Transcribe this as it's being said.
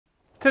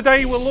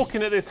Today we're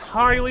looking at this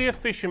highly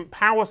efficient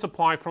power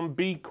supply from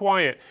Be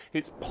Quiet.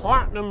 Its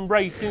platinum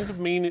ratings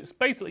mean it's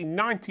basically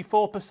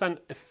 94%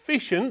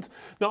 efficient.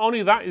 Not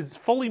only that, it's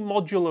fully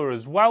modular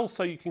as well,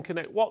 so you can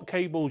connect what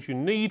cables you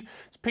need.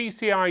 It's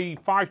PCIe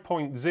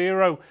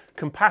 5.0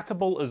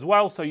 compatible as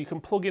well, so you can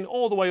plug in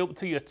all the way up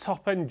to your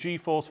top-end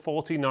GeForce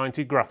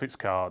 4090 graphics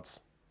cards.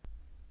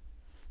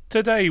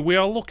 Today we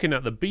are looking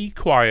at the Be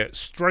Quiet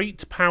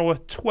Straight Power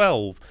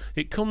 12.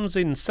 It comes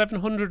in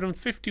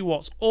 750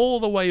 watts all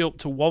the way up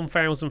to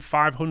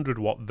 1500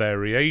 watt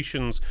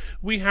variations.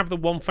 We have the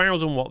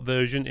 1000 watt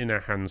version in our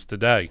hands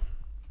today.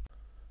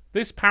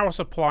 This power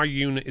supply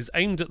unit is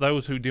aimed at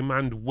those who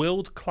demand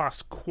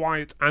world-class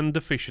quiet and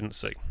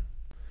efficiency.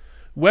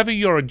 Whether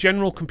you're a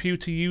general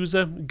computer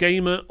user,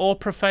 gamer or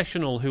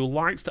professional who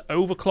likes to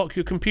overclock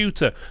your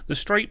computer, the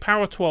Straight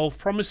Power 12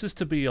 promises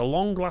to be a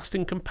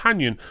long-lasting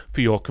companion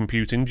for your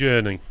computing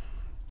journey.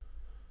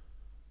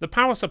 The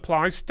power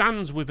supply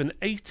stands with an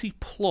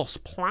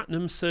 80+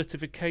 platinum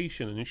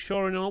certification,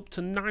 ensuring up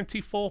to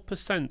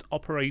 94%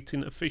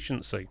 operating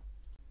efficiency.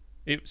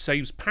 It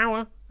saves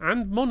power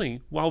and money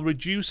while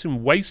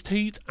reducing waste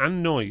heat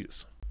and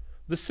noise.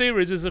 The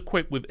series is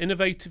equipped with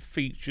innovative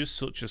features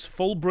such as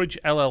full bridge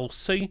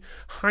LLC,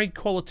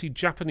 high-quality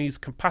Japanese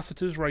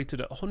capacitors rated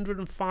at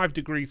 105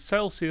 degrees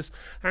Celsius,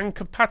 and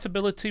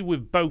compatibility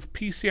with both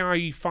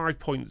PCIe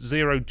 5.0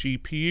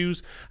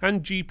 GPUs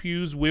and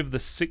GPUs with the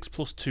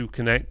 6+2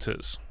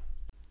 connectors.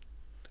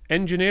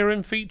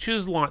 Engineering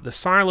features like the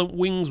Silent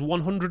Wings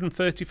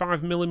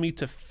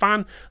 135mm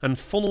fan and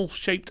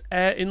funnel-shaped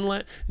air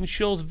inlet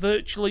ensures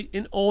virtually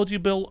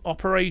inaudible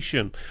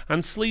operation,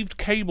 and sleeved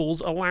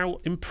cables allow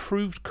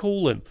improved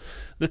cooling.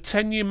 The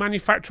 10-year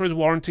manufacturer's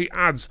warranty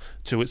adds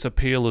to its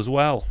appeal as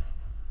well.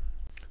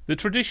 The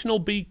traditional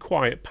Be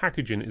Quiet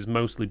packaging is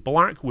mostly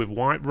black with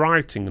white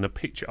writing and a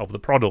picture of the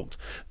product.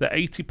 The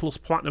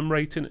 80+ platinum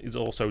rating is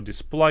also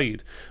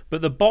displayed,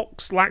 but the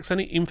box lacks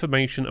any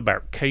information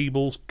about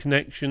cables,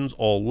 connections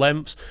or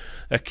lengths.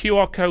 A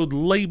QR code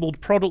labelled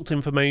product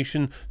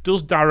information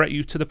does direct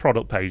you to the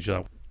product page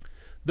though.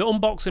 The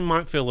unboxing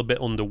might feel a bit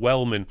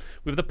underwhelming,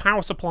 with the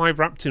power supply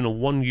wrapped in a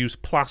one-use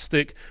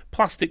plastic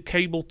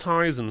cable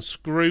ties and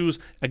screws,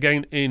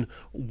 again in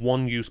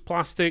one-use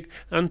plastic,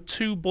 and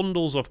two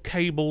bundles of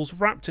cables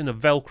wrapped in a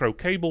Velcro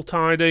cable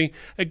tidy,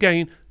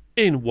 again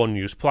in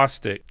one-use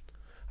plastic.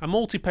 A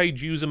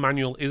multi-page user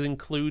manual is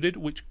included,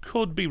 which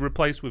could be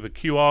replaced with a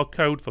QR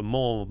code for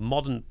more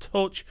modern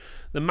touch.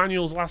 The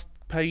manual's last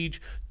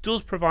page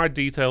does provide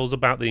details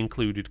about the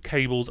included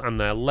cables and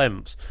their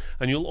lengths,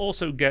 and you'll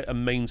also get a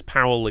mains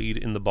power lead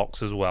in the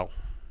box as well.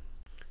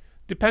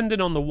 Depending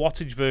on the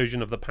wattage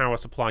version of the power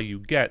supply you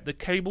get, the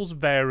cables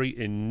vary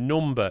in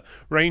number,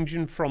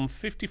 ranging from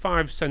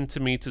 55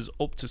 cm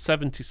up to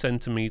 70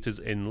 cm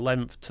in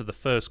length to the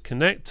first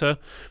connector.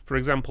 For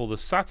example, the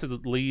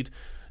SATA lead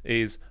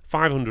is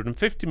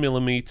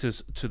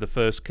 550mm to the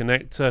first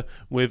connector,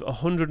 with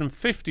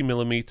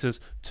 150mm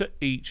to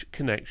each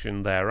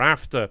connection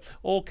thereafter.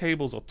 All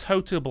cables are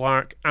totally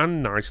black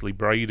and nicely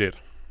braided.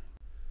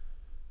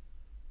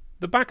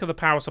 The back of the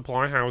power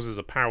supply houses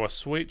a power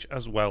switch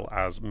as well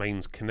as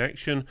mains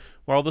connection,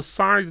 while the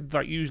side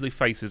that usually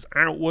faces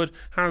outward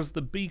has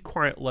the Be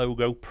Quiet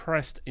logo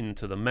pressed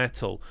into the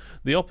metal.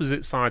 The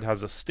opposite side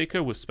has a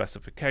sticker with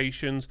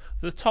specifications.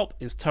 The top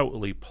is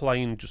totally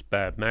plain, just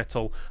bare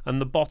metal, and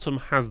the bottom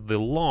has the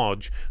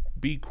large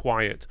Be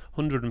Quiet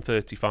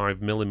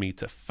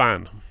 135mm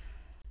fan.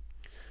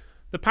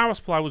 The power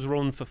supply was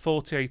run for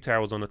 48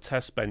 hours on a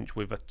test bench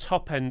with a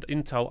top-end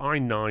Intel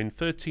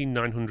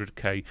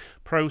i9-13900K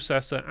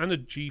processor and a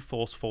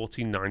GeForce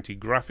 4090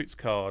 graphics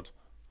card.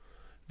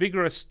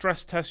 Vigorous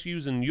stress tests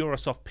using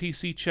Eurosoft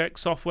PC Check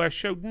software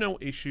showed no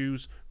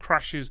issues,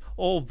 crashes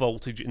or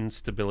voltage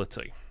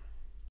instability.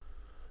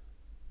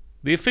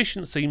 The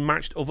efficiency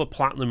matched other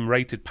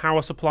platinum-rated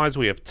power supplies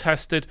we have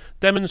tested,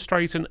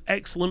 demonstrating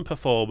excellent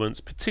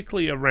performance,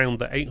 particularly around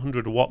the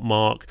 800 watt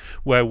mark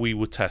where we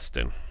were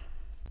testing.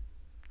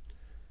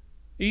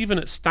 Even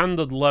at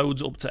standard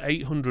loads up to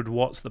 800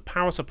 watts, the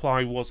power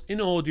supply was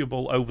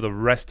inaudible over the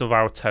rest of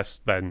our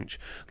test bench,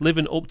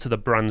 living up to the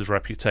brand's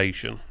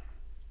reputation.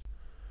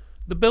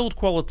 The build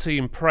quality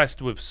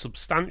impressed with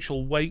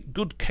substantial weight,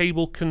 good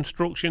cable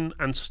construction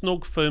and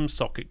snug firm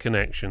socket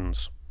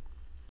connections.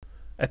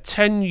 A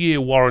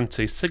 10-year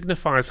warranty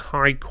signifies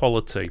high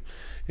quality,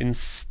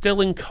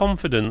 instilling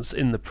confidence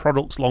in the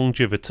product's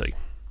longevity.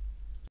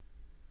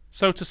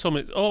 So to sum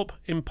it up,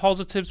 in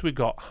positives we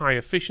got high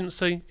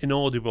efficiency,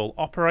 inaudible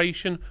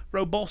operation,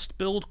 robust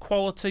build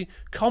quality,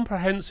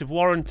 comprehensive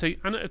warranty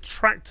and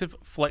attractive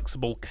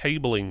flexible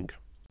cabling.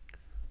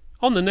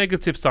 On the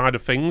negative side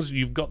of things,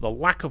 you've got the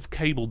lack of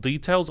cable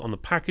details on the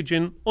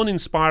packaging,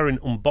 uninspiring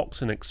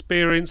unboxing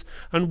experience,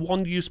 and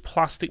one-use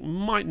plastic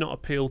might not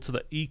appeal to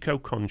the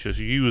eco-conscious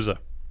user.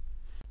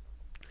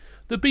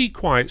 The Be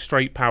Quiet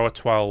Straight Power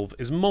 12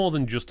 is more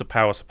than just a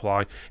power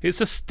supply.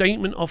 It's a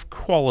statement of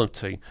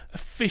quality,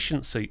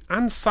 efficiency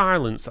and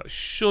silence that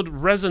should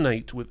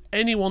resonate with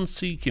anyone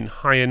seeking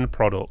high-end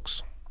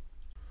products.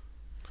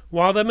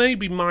 While there may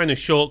be minor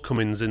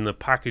shortcomings in the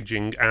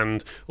packaging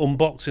and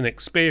unboxing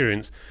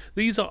experience,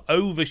 these are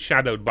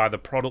overshadowed by the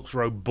product's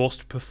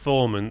robust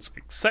performance,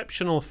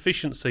 exceptional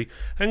efficiency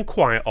and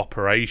quiet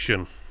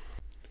operation.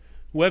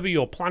 Whether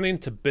you're planning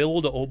to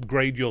build or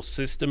upgrade your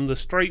system, the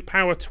Straight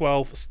Power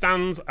 12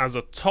 stands as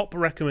a top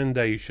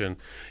recommendation.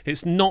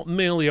 It's not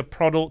merely a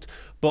product,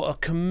 but a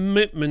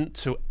commitment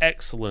to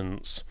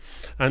excellence,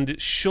 and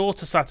it's sure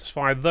to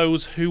satisfy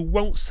those who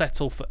won't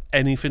settle for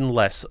anything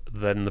less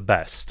than the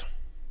best.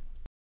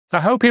 I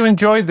hope you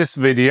enjoyed this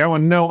video,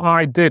 and no,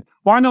 I did.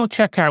 Why not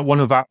check out one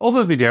of our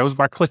other videos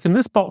by clicking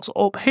this box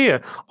up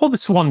here, or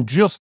this one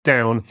just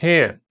down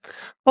here.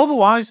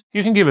 Otherwise,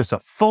 you can give us a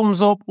thumbs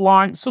up,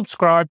 like,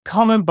 subscribe,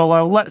 comment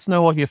below, let us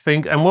know what you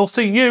think, and we'll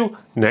see you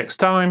next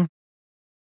time.